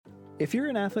If you're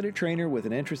an athletic trainer with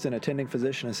an interest in attending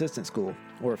physician assistant school,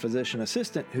 or a physician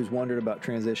assistant who's wondered about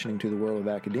transitioning to the world of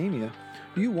academia,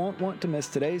 you won't want to miss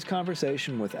today's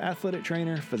conversation with athletic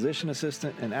trainer, physician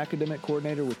assistant, and academic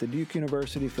coordinator with the Duke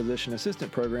University Physician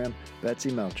Assistant Program,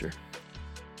 Betsy Melcher.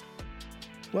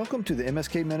 Welcome to the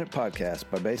MSK Minute Podcast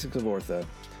by Basics of Ortho.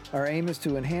 Our aim is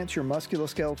to enhance your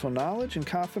musculoskeletal knowledge and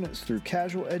confidence through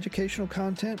casual educational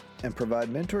content and provide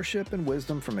mentorship and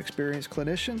wisdom from experienced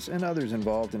clinicians and others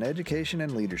involved in education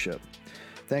and leadership.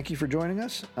 Thank you for joining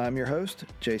us. I'm your host,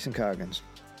 Jason Coggins.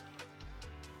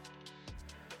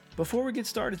 Before we get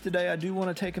started today, I do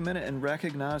want to take a minute and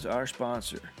recognize our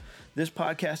sponsor. This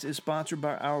podcast is sponsored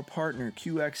by our partner,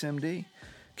 QXMD.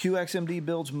 QXMD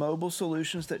builds mobile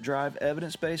solutions that drive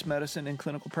evidence-based medicine in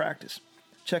clinical practice.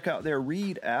 Check out their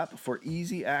Read app for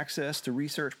easy access to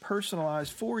research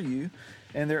personalized for you,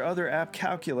 and their other app,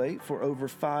 Calculate, for over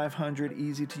 500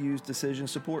 easy-to-use decision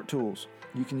support tools.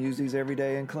 You can use these every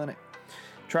day in clinic.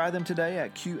 Try them today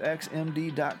at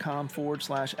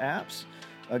qxmd.com/apps.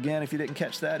 Again, if you didn't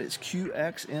catch that, it's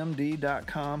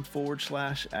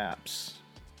qxmd.com/apps.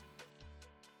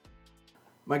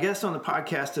 My guest on the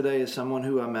podcast today is someone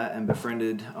who I met and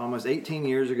befriended almost 18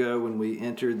 years ago when we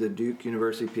entered the Duke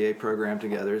University PA program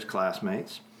together as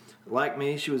classmates. Like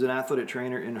me, she was an athletic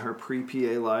trainer in her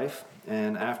pre-PA life,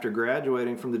 and after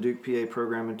graduating from the Duke PA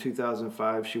program in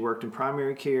 2005, she worked in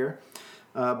primary care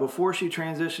before she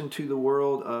transitioned to the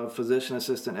world of physician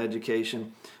assistant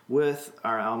education with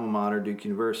our alma mater, Duke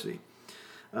University.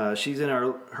 She's in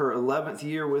her 11th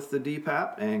year with the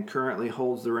DPAP and currently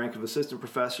holds the rank of assistant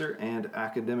professor and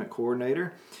academic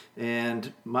coordinator.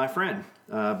 And my friend,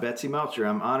 Betsy Melcher,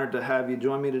 I'm honored to have you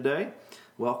join me today.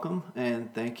 Welcome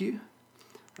and thank you.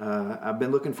 I've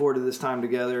been looking forward to this time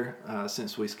together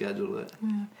since we scheduled it.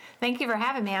 Thank you for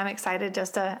having me. I'm excited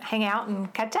just to hang out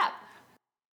and catch up.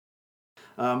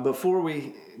 Before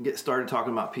we get started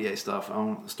talking about PA stuff, I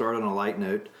want to start on a light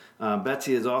note.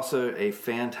 Betsy is also a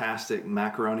fantastic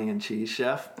macaroni and cheese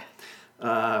chef.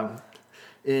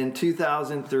 In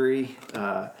 2003,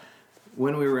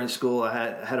 when we were in school,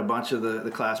 I had a bunch of the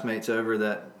classmates over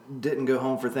that didn't go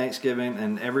home for Thanksgiving,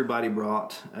 and everybody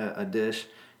brought a dish.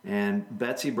 And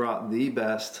Betsy brought the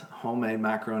best homemade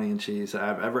macaroni and cheese that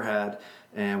I've ever had.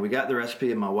 And we got the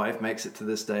recipe, and my wife makes it to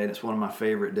this day, and it's one of my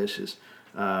favorite dishes.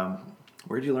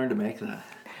 Where'd you learn to make that?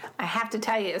 I have to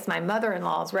tell you, it's my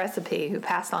mother-in-law's recipe who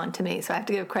passed on to me, so I have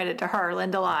to give credit to her,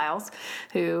 Linda Lyles,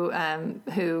 who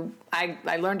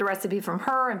I learned a recipe from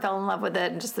her and fell in love with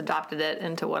it and just adopted it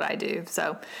into what I do.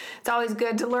 So it's always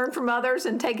good to learn from others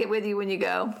and take it with you when you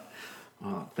go.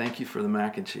 Well, thank you for the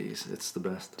mac and cheese. It's the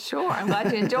best. Sure, I'm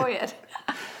glad you enjoy it.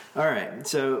 All right,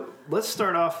 so let's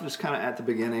start off just kind of at the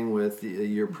beginning with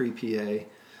your pre-PA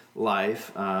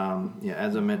life.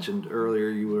 As I mentioned earlier,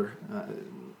 you were,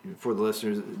 for the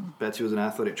listeners, Betsy was an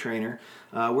athletic trainer.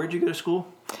 Where'd you go to school?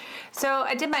 So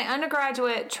I did my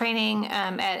undergraduate training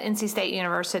at NC State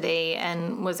University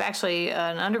and was actually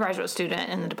an undergraduate student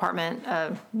in the Department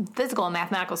of Physical and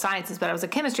Mathematical Sciences, but I was a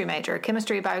chemistry major,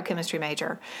 biochemistry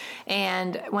major.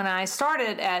 And when I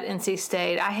started at NC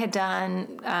State, I had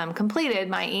completed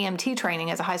my EMT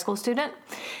training as a high school student.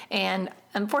 And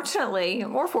unfortunately,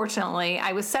 or fortunately,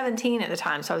 I was 17 at the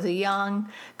time, so I was a young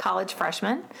college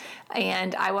freshman,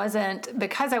 and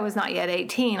because I was not yet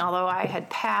 18, although I had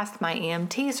passed my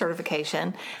EMT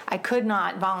certification, I could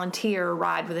not volunteer or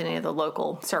ride with any of the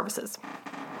local services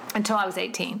until I was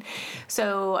 18.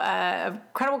 So a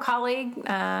credible colleague,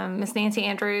 Miss Nancy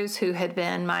Andrews, who had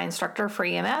been my instructor for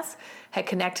EMS, had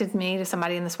connected me to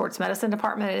somebody in the sports medicine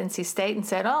department at NC State and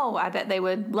said, I bet they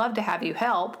would love to have you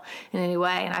help in any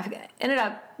way. And I ended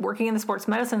up working in the sports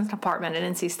medicine department at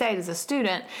NC State as a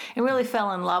student and really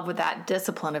fell in love with that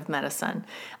discipline of medicine.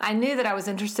 I knew that I was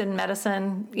interested in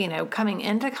medicine, coming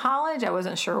into college. I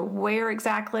wasn't sure where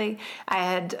exactly. I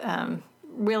had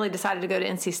really decided to go to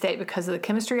NC State because of the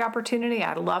chemistry opportunity.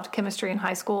 I loved chemistry in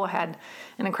high school. I had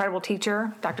an incredible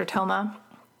teacher, Dr. Toma.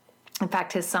 In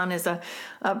fact, his son is a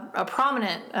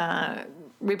prominent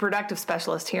reproductive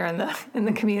specialist here in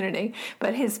the community.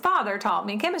 But his father taught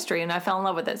me chemistry, and I fell in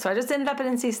love with it. So I just ended up at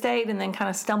NC State and then kind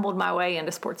of stumbled my way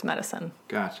into sports medicine.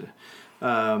 Gotcha.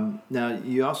 Now,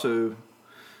 you also...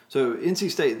 So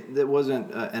NC State, that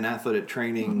wasn't an athletic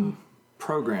training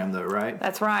program, though, right?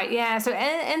 That's right. Yeah. So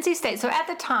NC State. So at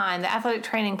the time, the athletic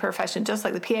training profession, just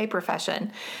like the PA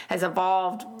profession, has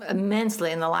evolved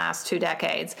immensely in the last 2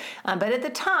 decades. But at the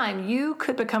time, you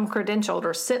could become credentialed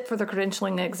or sit for the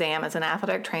credentialing exam as an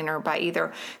athletic trainer by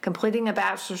either completing a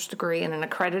bachelor's degree in an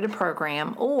accredited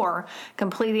program or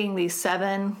completing these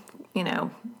 7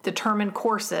 determined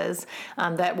courses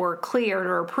that were cleared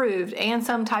or approved and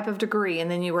some type of degree, and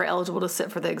then you were eligible to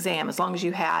sit for the exam as long as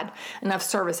you had enough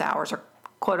service hours, or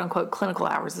quote-unquote clinical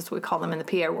hours, as we call them in the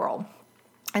PA world.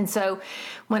 And so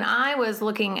when I was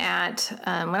looking at,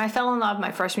 when I fell in love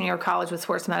my freshman year of college with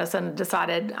sports medicine, and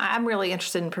decided I'm really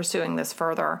interested in pursuing this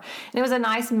further. And it was a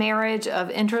nice marriage of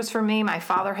interest for me. My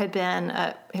father had been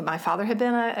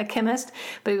a chemist,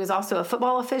 but he was also a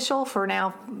football official for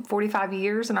now 45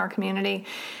 years in our community.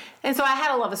 And so I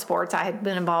had a love of sports. I had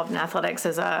been involved in athletics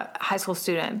as a high school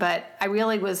student, but I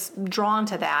really was drawn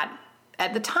to that.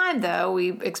 At the time, though,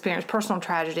 we experienced personal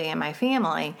tragedy in my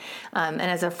family. And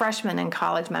as a freshman in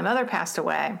college, my mother passed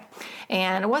away.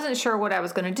 And I wasn't sure what I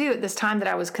was going to do at this time that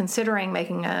I was considering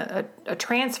making a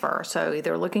transfer. So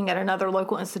either looking at another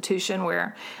local institution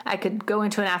where I could go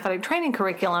into an athletic training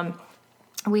curriculum.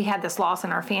 We had this loss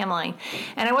in our family,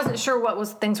 and I wasn't sure what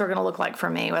things were going to look like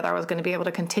for me, whether I was going to be able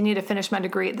to continue to finish my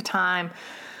degree at the time,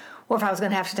 or if I was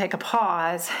going to have to take a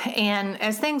pause. And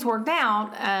as things worked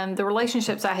out, the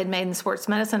relationships I had made in the sports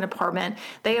medicine department,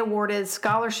 they awarded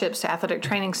scholarships to athletic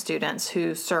training students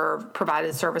who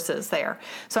provided services there.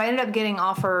 So I ended up getting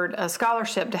offered a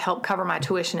scholarship to help cover my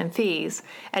tuition and fees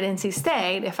at NC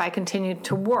State if I continued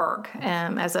to work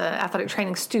as an athletic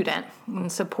training student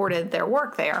and supported their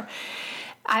work there.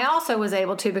 I also was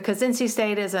able to, because NC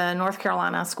State is a North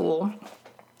Carolina school,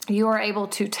 you are able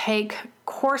to take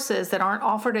courses that aren't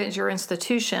offered at your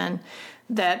institution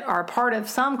that are part of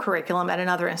some curriculum at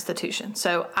another institution.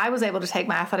 So I was able to take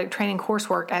my athletic training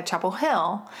coursework at Chapel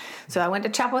Hill. So I went to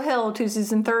Chapel Hill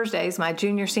Tuesdays and Thursdays, my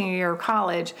senior year of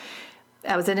college.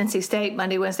 I was at NC State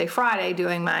Monday, Wednesday, Friday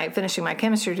finishing my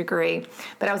chemistry degree,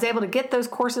 but I was able to get those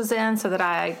courses in so that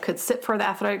I could sit for the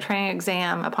athletic training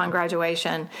exam upon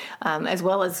graduation, as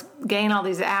well as gain all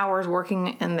these hours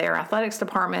working in their athletics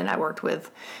department. I worked with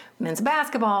men's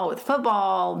basketball, with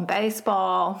football,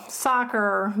 baseball,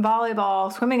 soccer,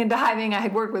 volleyball, swimming and diving. I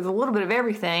had worked with a little bit of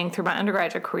everything through my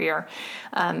undergraduate career.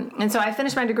 And so I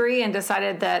finished my degree and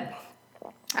decided that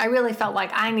I really felt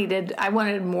like I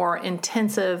wanted more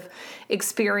intensive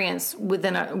experience with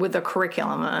a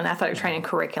curriculum, an athletic training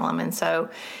curriculum. And so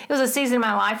it was a season in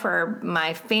my life where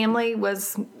my family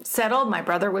was settled. My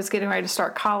brother was getting ready to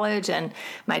start college, and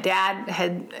my dad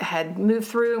had moved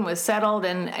through and was settled,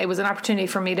 and it was an opportunity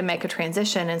for me to make a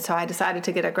transition. And so I decided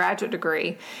to get a graduate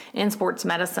degree in sports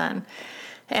medicine.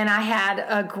 And I had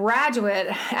a graduate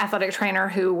athletic trainer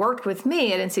who worked with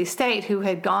me at NC State who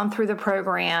had gone through the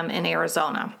program in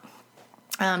Arizona.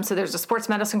 So there's a sports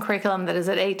medicine curriculum that is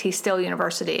at ATC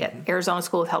University at Arizona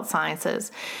School of Health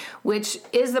Sciences, which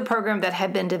is the program that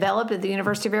had been developed at the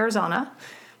University of Arizona.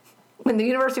 When the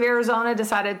University of Arizona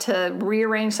decided to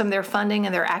rearrange some of their funding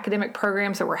and their academic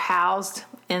programs that were housed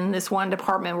in this one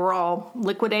department were all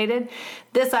liquidated,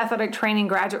 this athletic training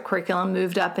graduate curriculum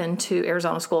moved up into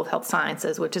Arizona School of Health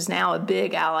Sciences, which is now a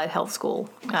big allied health school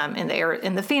in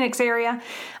the Phoenix area.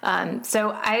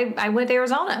 So I went to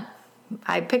Arizona.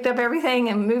 I picked up everything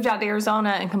and moved out to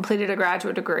Arizona and completed a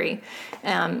graduate degree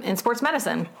in sports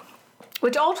medicine,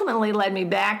 which ultimately led me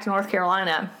back to North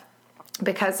Carolina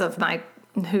because of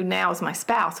who now is my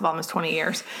spouse of almost 20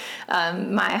 years.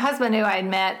 My husband, who I had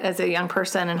met as a young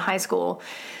person in high school,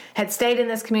 had stayed in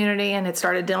this community and had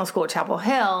started dental school at Chapel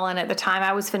Hill. And at the time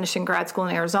I was finishing grad school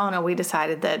in Arizona, we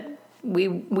decided that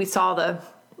we saw the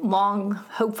long,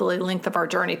 hopefully, length of our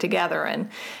journey together.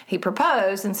 And he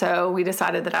proposed, and so we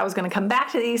decided that I was going to come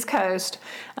back to the East Coast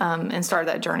and start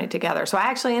that journey together. So I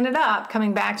actually ended up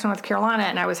coming back to North Carolina,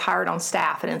 and I was hired on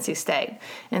staff at NC State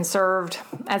and served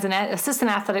as an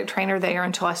assistant athletic trainer there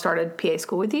until I started PA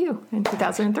school with you in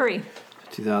 2003.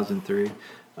 2003.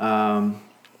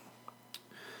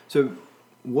 So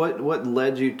what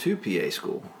led you to PA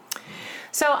school?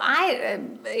 So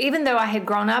even though I had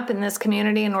grown up in this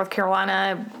community in North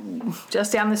Carolina,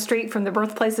 just down the street from the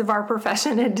birthplace of our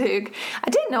profession at Duke, I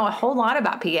didn't know a whole lot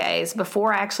about PAs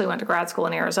before I actually went to grad school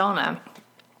in Arizona.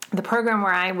 The program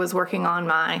where I was working on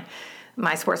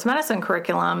my sports medicine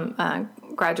curriculum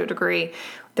graduate degree,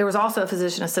 there was also a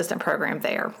physician assistant program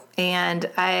there. And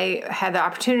I had the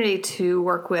opportunity to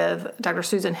work with Dr.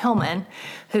 Susan Hillman,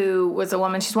 who was a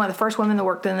woman, she's one of the first women that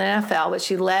worked in the NFL, but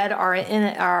she led our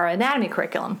anatomy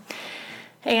curriculum.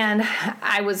 And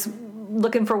I was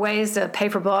looking for ways to pay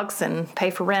for books and pay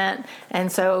for rent.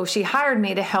 And so she hired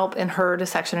me to help in her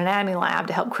dissection anatomy lab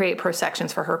to help create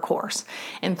prosections for her course.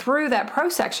 And through that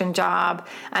prosection job,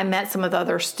 I met some of the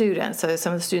other students. So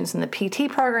some of the students in the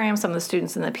PT program, some of the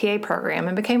students in the PA program,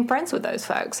 and became friends with those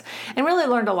folks. And really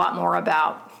learned a lot more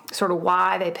about sort of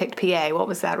why they picked PA. What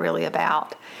was that really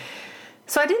about?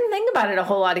 So I didn't think about it a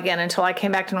whole lot again until I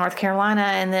came back to North Carolina.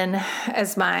 And then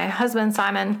as my husband,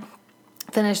 Simon,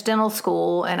 finished dental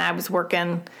school and I was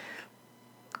working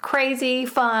crazy,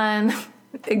 fun,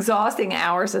 exhausting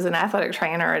hours as an athletic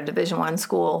trainer at a Division I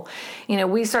school,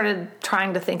 we started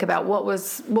trying to think about what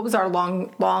was our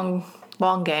long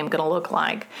game going to look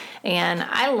like. And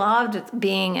I loved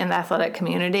being in the athletic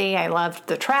community. I loved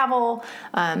the travel.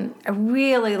 I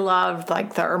really loved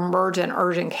like the emergent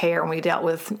urgent care, and we dealt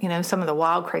with, some of the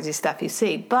wild, crazy stuff you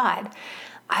see. But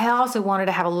I also wanted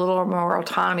to have a little more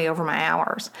autonomy over my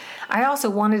hours. I also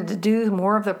wanted to do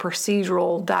more of the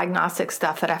procedural diagnostic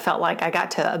stuff that I felt like I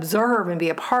got to observe and be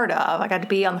a part of. I got to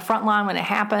be on the front line when it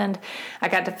happened. I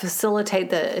got to facilitate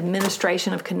the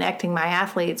administration of connecting my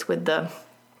athletes with the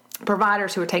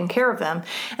providers who were taking care of them.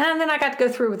 And then I got to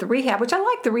go through with the rehab, which I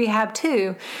liked the rehab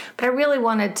too, but I really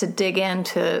wanted to dig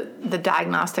into the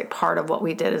diagnostic part of what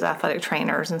we did as athletic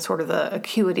trainers and sort of the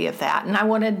acuity of that. And I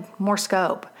wanted more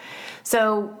scope.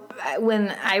 So when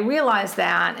I realized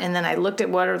that, and then I looked at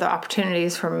what are the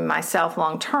opportunities for myself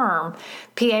long term,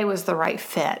 PA was the right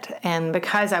fit. And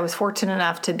because I was fortunate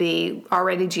enough to be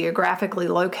already geographically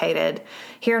located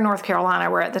here in North Carolina,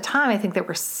 where at the time I think there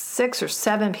were 6 or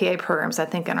 7 PA programs, I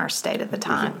think, in our state at the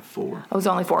time. It was only 4. It was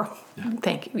only 4. Yeah.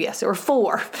 Thank you. Yes, there were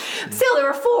 4. Yeah. Still, there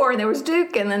were 4. And there was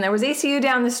Duke, and then there was ECU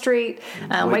down the street,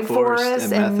 Wake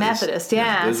Forest, and Methodist.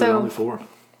 Yeah. Those are only 4.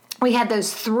 We had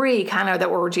those 3 kind of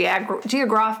that were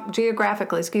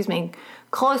geographically,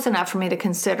 close enough for me to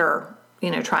consider,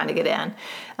 trying to get in.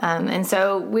 And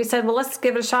so we said, well, let's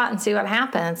give it a shot and see what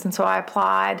happens. And so I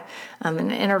applied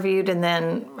and interviewed, and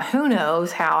then who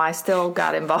knows how I still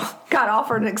got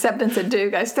offered an acceptance at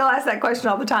Duke. I still ask that question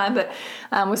all the time, but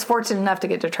was fortunate enough to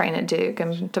get to train at Duke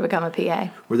and to become a PA.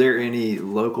 Were there any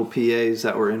local PAs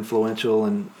that were influential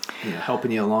in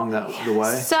helping you along the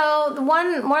way? So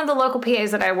one of the local PAs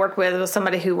that I worked with was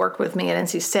somebody who worked with me at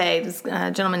NC State,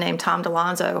 a gentleman named Tom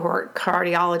DeLonzo, who worked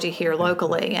cardiology here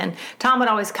locally. And Tom would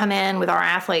always come in with our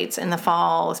athletes in the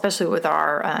fall, especially with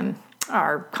our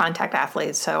contact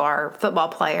athletes, so our football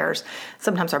players,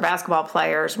 sometimes our basketball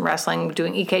players, wrestling,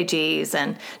 doing EKGs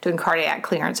and doing cardiac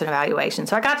clearance and evaluation.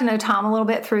 So I got to know Tom a little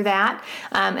bit through that.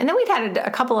 And then we'd had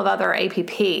a couple of other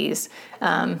APPs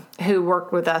who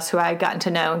worked with us who I had gotten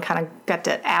to know and kind of got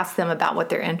to ask them about what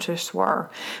their interests were.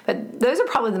 But those are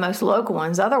probably the most local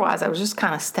ones. Otherwise, I was just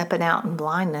kind of stepping out in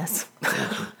blindness.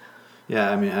 Yeah,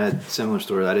 I mean, I had a similar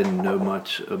story. I didn't know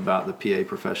much about the PA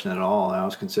profession at all. I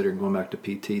was considering going back to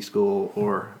PT school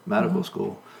or medical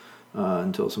school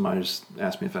until somebody just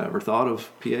asked me if I ever thought of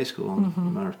PA school. And a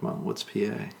matter of month, what's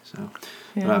PA? So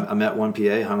I met one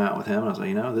PA, hung out with him, and I was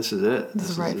like, this is it. This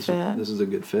is the right fit. This is a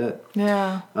good fit.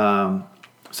 Yeah.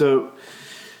 So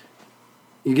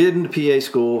you get into PA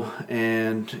school,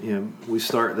 and we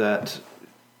start that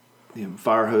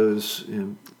fire hose.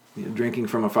 Drinking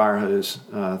from a fire hose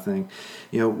thing,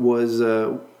 was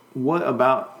what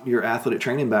about your athletic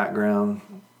training background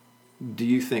do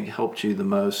you think helped you the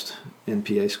most in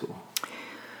PA school?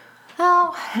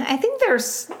 Well, I think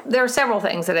there are several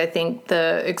things that I think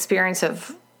the experience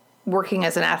of working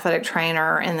as an athletic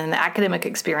trainer and then the academic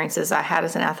experiences I had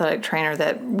as an athletic trainer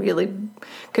that really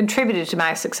contributed to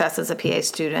my success as a PA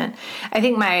student. I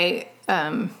think my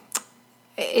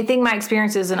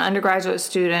experience as an undergraduate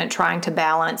student trying to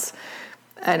balance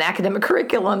an academic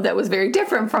curriculum that was very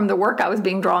different from the work I was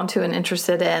being drawn to and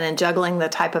interested in, and juggling the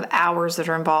type of hours that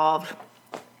are involved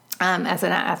as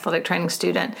an athletic training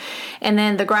student. And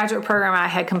then the graduate program I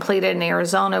had completed in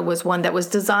Arizona was one that was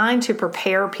designed to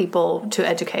prepare people to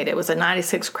educate. It was a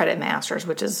 96 credit master's,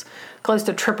 which is close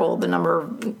to triple the number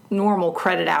of normal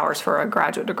credit hours for a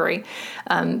graduate degree.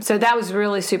 So that was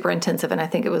really super intensive, and I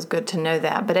think it was good to know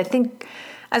that. But I think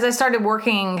as I started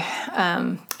working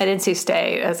at NC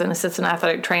State as an assistant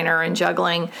athletic trainer and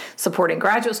juggling, supporting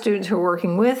graduate students who were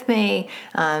working with me,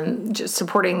 just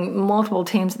supporting multiple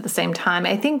teams at the same time,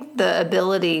 I think the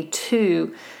ability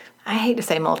to, I hate to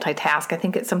say multitask, I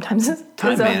think it sometimes is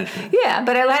time management. Yeah,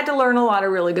 but I had to learn a lot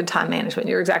of really good time management.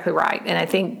 You're exactly right. And I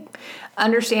think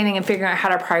understanding and figuring out how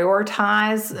to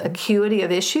prioritize acuity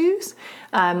of issues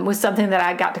was something that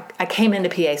I came into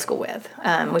PA school with,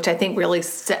 which I think really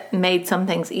made some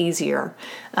things easier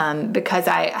because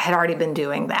I had already been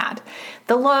doing that.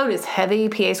 The load is heavy.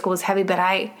 PA school is heavy, but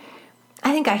I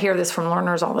think I hear this from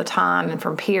learners all the time and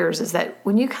from peers, is that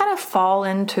when you kind of fall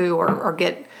into or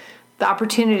get the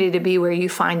opportunity to be where you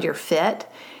find your fit,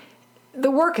 the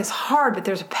work is hard, but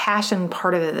there's a passion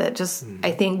part of it that just,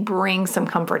 I think, brings some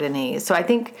comfort and ease. So I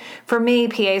think for me,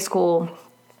 PA school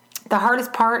The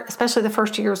hardest part, especially the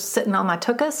first year, was sitting on my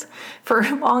tuchus for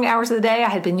long hours of the day. I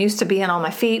had been used to being on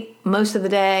my feet most of the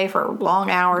day for long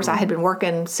hours. I had been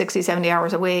working 60, 70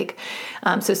 hours a week.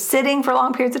 So sitting for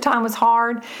long periods of time was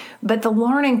hard. But the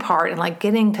learning part and like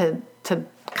getting to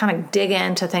kind of dig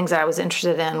into things that I was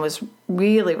interested in was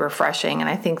really refreshing. And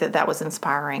I think that was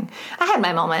inspiring. I had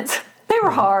my moments. They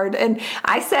were hard. And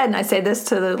I say this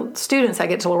to the students I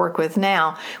get to work with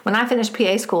now, when I finished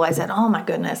PA school, I said, oh my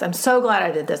goodness, I'm so glad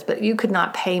I did this, but you could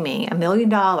not pay me $1 million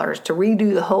to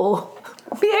redo the whole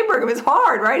PA program. It's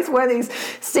hard, right? It's one of these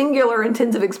singular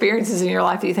intensive experiences in your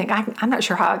life that you think, I'm not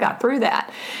sure how I got through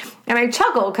that. And I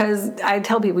chuckle because I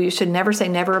tell people you should never say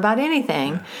never about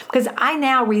anything, because I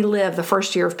now relive the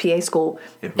first year of PA school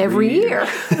every year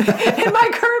in my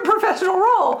current professional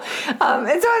role. And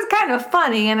so it's kind of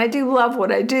funny, and I do love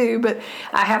what I do, but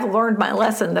I have learned my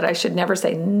lesson that I should never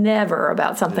say never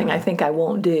about something I think I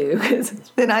won't do, because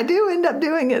then I do end up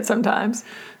doing it sometimes.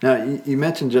 Now, you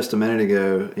mentioned just a minute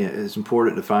ago, it's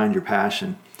important to find your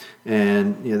passion.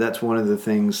 And that's one of the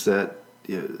things that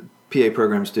PA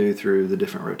programs do through the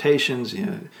different rotations,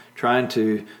 trying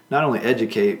to not only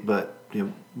educate, but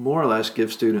more or less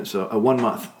give students a 1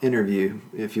 month interview,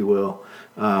 if you will,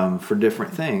 for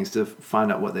different things to find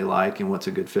out what they like and what's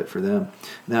a good fit for them.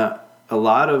 Now, a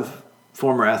lot of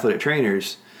former athletic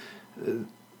trainers,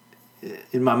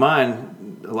 in my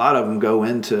mind, a lot of them go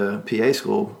into PA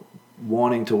school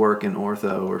wanting to work in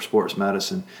ortho or sports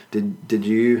medicine. Did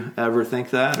you ever think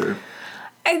that, or?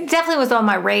 It definitely was on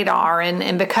my radar,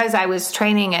 and because I was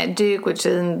training at Duke, which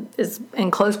is in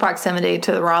close proximity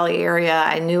to the Raleigh area,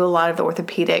 I knew a lot of the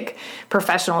orthopedic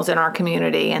professionals in our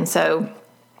community, and so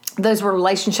those were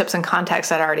relationships and contacts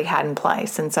that I already had in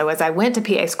place. And so as I went to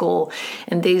PA school,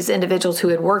 and these individuals who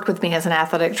had worked with me as an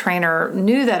athletic trainer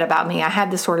knew that about me, I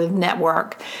had this sort of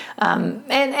network. And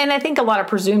I think a lot of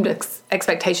presumed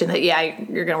expectation that,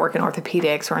 you're going to work in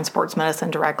orthopedics or in sports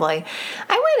medicine directly.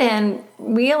 I went in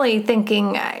really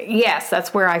thinking, yes,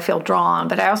 that's where I feel drawn,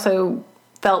 but I also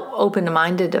felt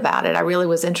open-minded about it. I really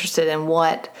was interested in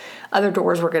what other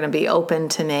doors were going to be open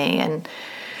to me. And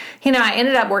I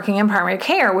ended up working in primary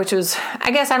care, which was, I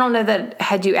guess, I don't know that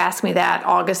had you asked me that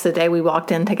August, the day we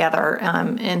walked in together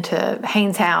into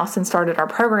Haynes' house and started our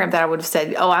program, that I would have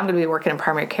said, I'm going to be working in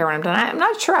primary care when I'm done. I'm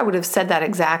not sure I would have said that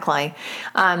exactly.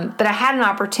 But I had an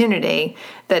opportunity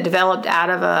that developed out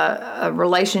of a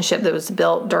relationship that was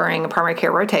built during a primary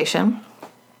care rotation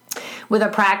with a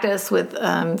practice with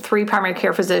 3 primary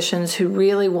care physicians who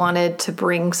really wanted to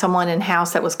bring someone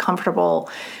in-house that was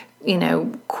comfortable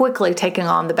quickly taking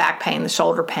on the back pain, the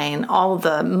shoulder pain, all of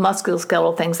the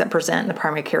musculoskeletal things that present in the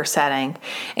primary care setting,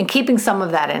 and keeping some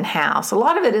of that in-house. A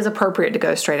lot of it is appropriate to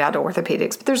go straight out to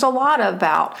orthopedics, but there's a lot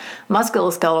about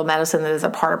musculoskeletal medicine that is a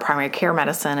part of primary care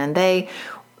medicine, and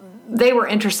they were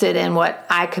interested in what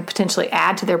I could potentially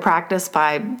add to their practice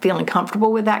by feeling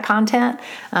comfortable with that content,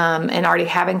 and already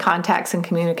having contacts and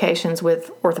communications with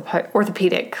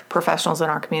orthopedic professionals in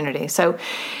our community. So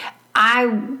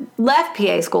I left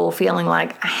PA school feeling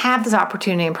like I have this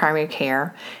opportunity in primary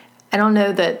care. I don't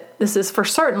know that this is for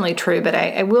certainly true, but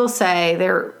I will say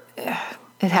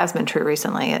it has been true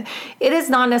recently. It is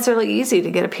not necessarily easy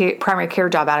to get a primary care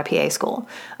job out of PA school.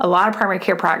 A lot of primary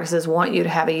care practices want you to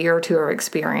have a year or 2 of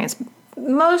experience,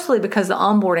 mostly because the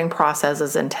onboarding process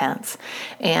is intense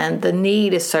and the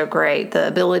need is so great. The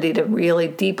ability to really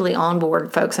deeply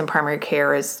onboard folks in primary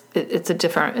care it's a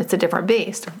different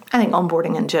beast. I think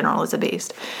onboarding in general is a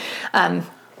beast.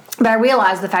 But I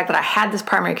realized the fact that I had this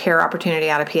primary care opportunity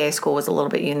out of PA school was a little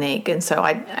bit unique. And so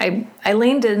I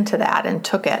leaned into that and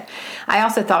took it. I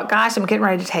also thought, gosh, I'm getting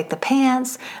ready to take the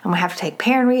PANCE. I'm going to have to take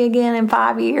Parent again in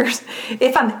 5 years.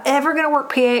 If I'm ever going to work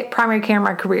primary care in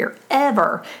my career,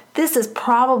 ever, this is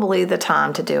probably the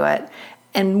time to do it.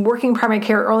 And working primary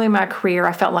care early in my career,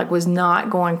 I felt like was not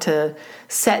going to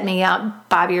set me up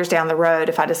 5 years down the road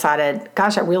if I decided,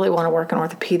 gosh, I really want to work in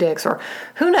orthopedics, or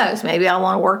who knows, maybe I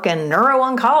want to work in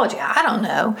neuro-oncology. I don't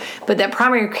know. But that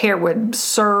primary care would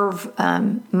serve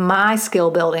my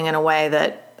skill building in a way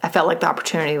that I felt like the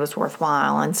opportunity was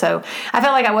worthwhile. And so I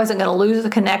felt like I wasn't going to lose the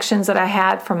connections that I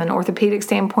had from an orthopedic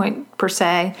standpoint per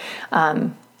se.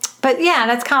 But yeah,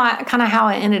 that's kind of how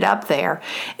I ended up there.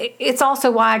 It's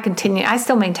also why I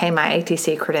still maintain my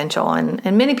ATC credential.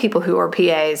 And many people who are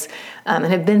PAs and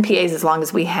have been PAs as long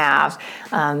as we have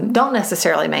don't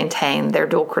necessarily maintain their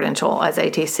dual credential as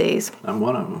ATCs. I'm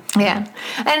one of them. Yeah.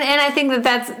 And I think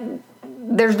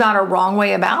there's not a wrong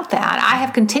way about that. I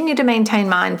have continued to maintain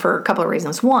mine for a couple of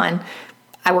reasons. One,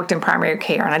 I worked in primary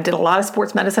care and I did a lot of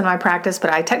sports medicine in my practice,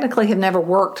 but I technically have never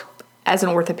worked as an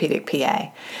orthopedic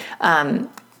PA.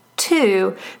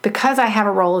 Two, because I have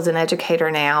a role as an educator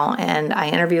now and I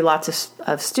interview lots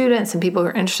of students and people who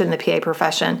are interested in the PA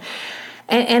profession,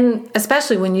 and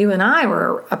especially when you and I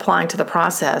were applying to the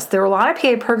process, there were a lot of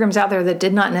PA programs out there that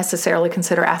did not necessarily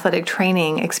consider athletic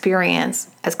training experience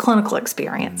as clinical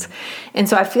experience. And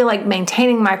so I feel like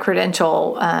maintaining my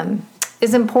credential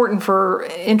is important for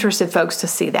interested folks to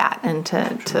see that and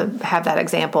to have that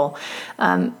example.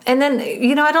 And then,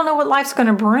 I don't know what life's going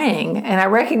to bring. And I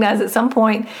recognize at some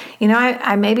point,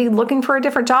 I may be looking for a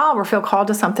different job or feel called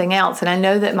to something else. And I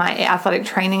know that my athletic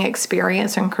training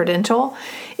experience and credential,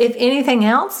 if anything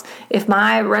else, if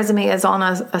my resume is on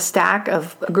a stack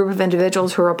of a group of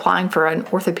individuals who are applying for an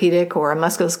orthopedic or a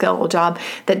musculoskeletal job,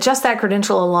 that just that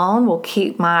credential alone will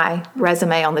keep my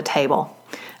resume on the table.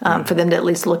 For them to at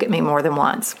least look at me more than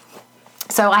once.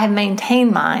 So I have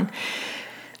maintained mine.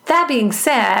 That being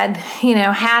said,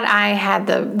 had I had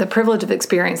the privilege of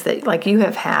experience that like you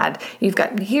have had, you've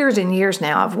got years and years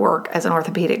now of work as an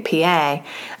orthopedic PA,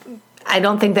 I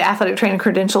don't think the athletic training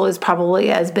credential is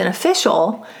probably as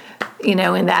beneficial, in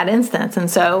that instance. And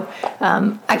so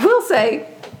I will say,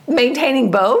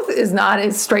 maintaining both is not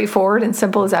as straightforward and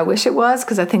simple as I wish it was,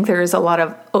 because I think there is a lot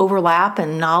of overlap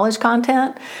and knowledge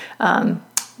content.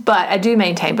 But I do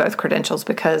maintain both credentials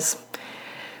because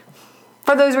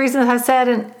for those reasons I said,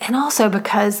 and also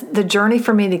because the journey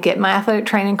for me to get my athletic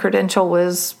training credential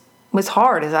was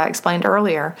hard, as I explained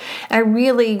earlier. And I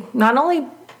really, not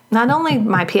only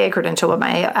my PA credential, but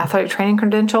my athletic training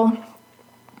credential,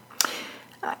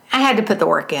 I had to put the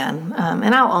work in,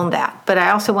 and I'll own that. But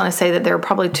I also want to say that there are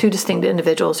probably two distinct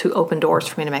individuals who opened doors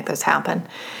for me to make this happen.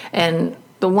 And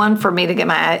the one for me to get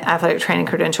my athletic training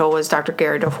credential was Dr.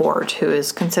 Gary DeForge, who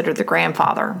is considered the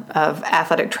grandfather of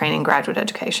athletic training graduate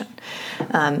education.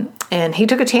 And he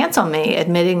took a chance on me,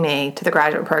 admitting me to the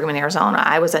graduate program in Arizona.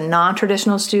 I was a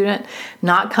non-traditional student,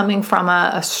 not coming from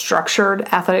a structured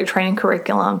athletic training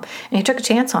curriculum, and he took a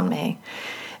chance on me.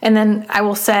 And then I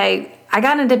will say, I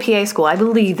got into PA school. I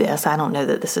believe this. I don't know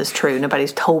that this is true.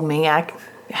 Nobody's told me. I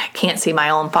can't see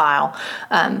my own file.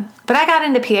 But I got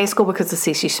into PA school because of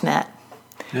Cece Schmidt.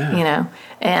 Yeah.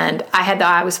 And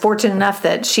I was fortunate enough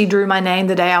that she drew my name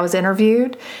the day I was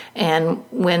interviewed. And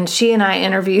when she and I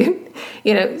interviewed,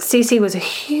 Cece was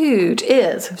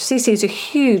Cece's a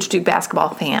huge Duke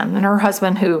basketball fan. And her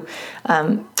husband, who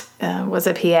was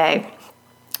a PA,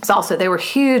 they were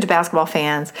huge basketball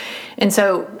fans. And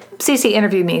so Cece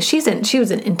interviewed me. She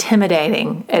was an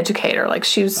intimidating educator. Like,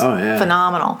 she was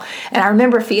phenomenal. And I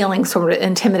remember feeling sort of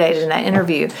intimidated in that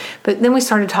interview. But then we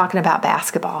started talking about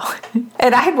basketball.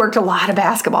 And I had worked a lot of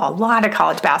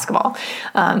college basketball.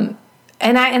 And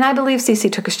I believe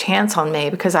Cece took a chance on me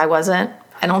because I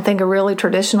don't think, a really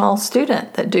traditional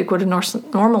student that Duke would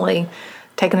have normally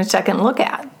taken a second look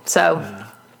at. So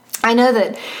I know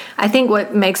that I think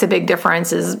what makes a big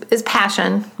difference is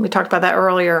passion. We talked about that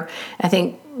earlier. I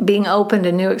think being open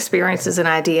to new experiences and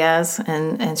ideas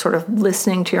and sort of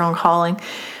listening to your own calling,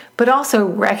 but also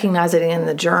recognizing in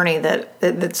the journey that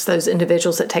it's those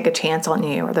individuals that take a chance on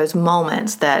you, or those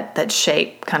moments that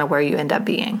shape kind of where you end up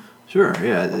being. Sure,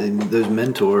 yeah, and those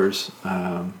mentors,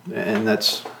 and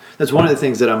that's one of the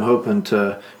things that I'm hoping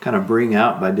to kind of bring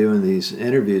out by doing these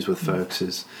interviews with folks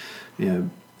is,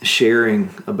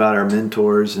 sharing about our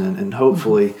mentors, and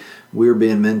hopefully we're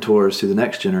being mentors to the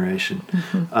next generation.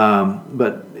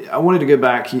 But I wanted to go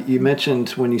back. You mentioned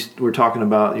when you were talking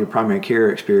about your primary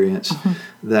care experience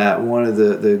that one of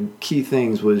the key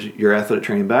things was your athletic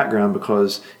training background,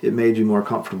 because it made you more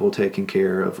comfortable taking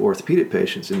care of orthopedic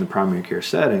patients in the primary care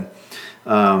setting.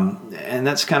 And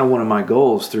that's kind of one of my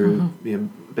goals through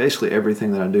basically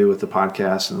everything that I do with the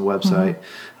podcast and the website.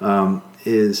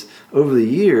 Is over the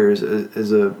years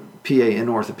as a PA in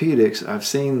orthopedics, I've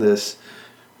seen this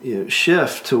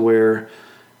shift to where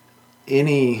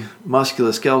any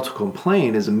musculoskeletal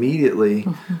complaint is immediately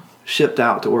shipped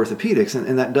out to orthopedics,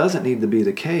 and that doesn't need to be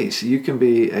the case. You can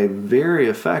be a very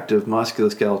effective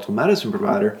musculoskeletal medicine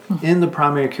provider in the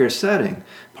primary care setting.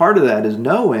 Part of that is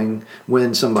knowing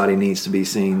when somebody needs to be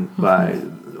seen by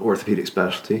orthopedic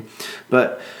specialty,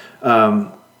 but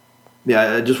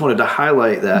I just wanted to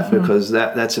highlight that because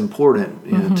that's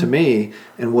important to me.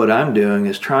 And what I'm doing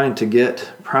is trying to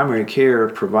get primary care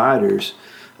providers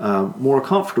more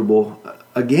comfortable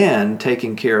again,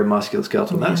 taking care of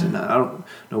musculoskeletal medicine. Now, I don't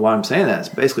know why I'm saying that. It's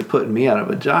basically putting me out of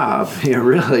a job,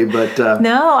 really. But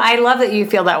no, I love that you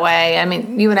feel that way. I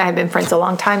mean, you and I have been friends a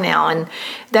long time now, and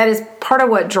that is part of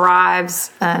what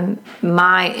drives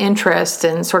my interest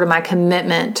and sort of my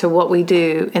commitment to what we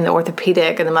do in the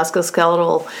orthopedic and the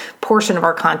musculoskeletal portion of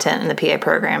our content in the PA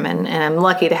program. And I'm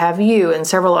lucky to have you and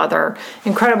several other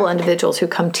incredible individuals who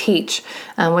come teach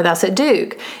with us at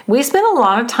Duke. We spend a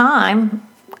lot of time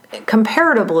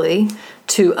comparatively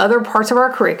to other parts of our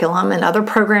curriculum and other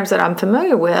programs that I'm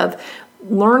familiar with,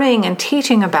 learning and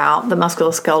teaching about the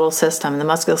musculoskeletal system, the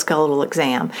musculoskeletal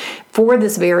exam, for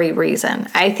this very reason.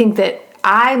 I think that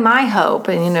my hope,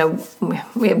 and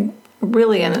we have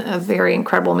really a very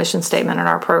incredible mission statement in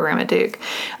our program at Duke,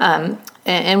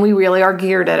 and we really are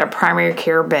geared at a primary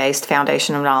care-based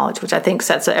foundation of knowledge, which I think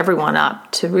sets everyone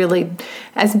up to really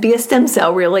be a stem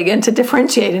cell, really, and to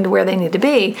differentiate into where they need to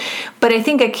be. But I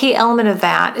think a key element of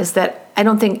that is that I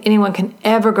don't think anyone can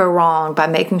ever go wrong by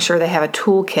making sure they have a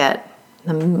toolkit,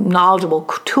 a knowledgeable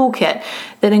toolkit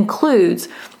that includes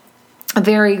a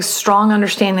very strong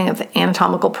understanding of the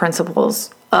anatomical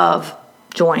principles of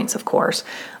joints, of course,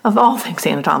 of all things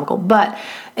anatomical. But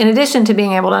in addition to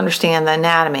being able to understand the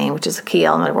anatomy, which is a key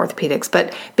element of orthopedics,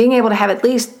 but being able to have at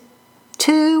least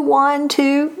two,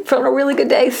 for a really good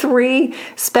day, 3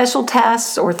 special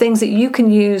tests or things that you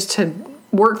can use to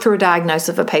work through a diagnosis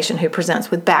of a patient who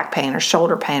presents with back pain or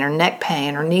shoulder pain or neck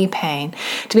pain or knee pain,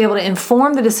 to be able to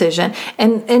inform the decision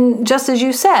and just as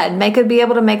you said, be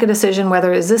able to make a decision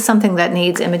whether is this something that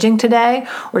needs imaging today,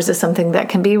 or is this something that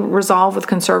can be resolved with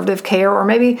conservative care, or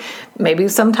maybe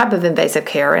some type of invasive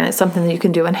care, and it's something that you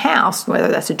can do in-house, whether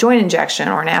that's a joint injection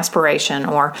or an aspiration,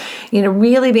 or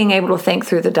really being able to think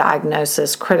through the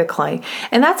diagnosis critically.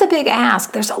 And that's a big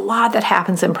ask. There's a lot that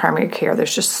happens in primary care.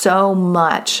 There's just so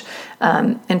much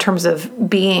in terms of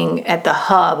being at the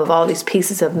hub of all these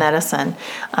pieces of medicine.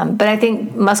 But I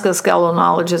think musculoskeletal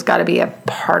knowledge has got to be a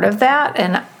part of that.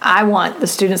 And I want the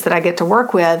students that I get to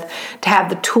work with to have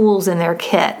the tools in their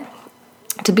kit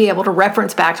to be able to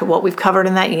reference back to what we've covered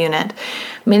in that unit.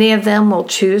 Many of them will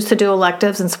choose to do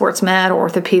electives in sports med or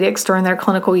orthopedics during their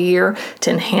clinical year to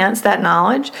enhance that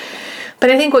knowledge. But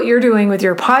I think what you're doing with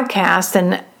your podcast,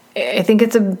 and I think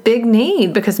it's a big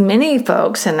need, because many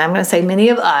folks, and I'm going to say many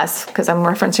of us, because I'm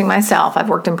referencing myself, I've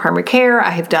worked in primary care.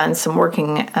 I have done some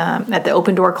working at the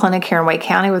Open Door Clinic here in Wake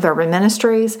County with Urban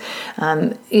Ministries.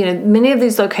 Many of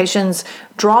these locations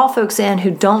draw folks in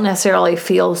who don't necessarily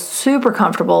feel super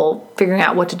comfortable figuring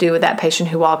out what to do with that patient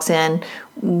who walks in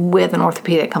with an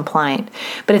orthopedic complaint.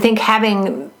 But I think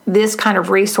having this kind of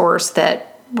resource that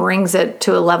brings it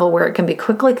to a level where it can be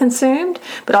quickly consumed,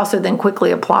 but also then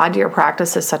quickly applied to your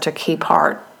practice is such a key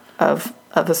part of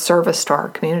a service to our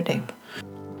community.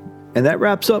 And that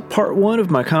wraps up part 1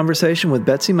 of my conversation with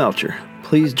Betsy Melcher.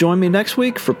 Please join me next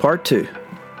week for part 2.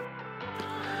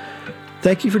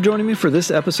 Thank you for joining me for this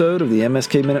episode of the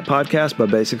MSK Minute Podcast by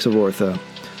Basics of Ortho.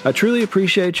 I truly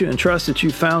appreciate you and trust that you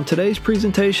found today's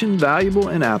presentation valuable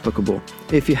and applicable.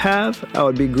 If you have, I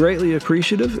would be greatly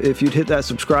appreciative if you'd hit that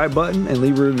subscribe button and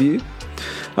leave a review.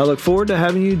 I look forward to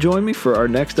having you join me for our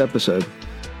next episode.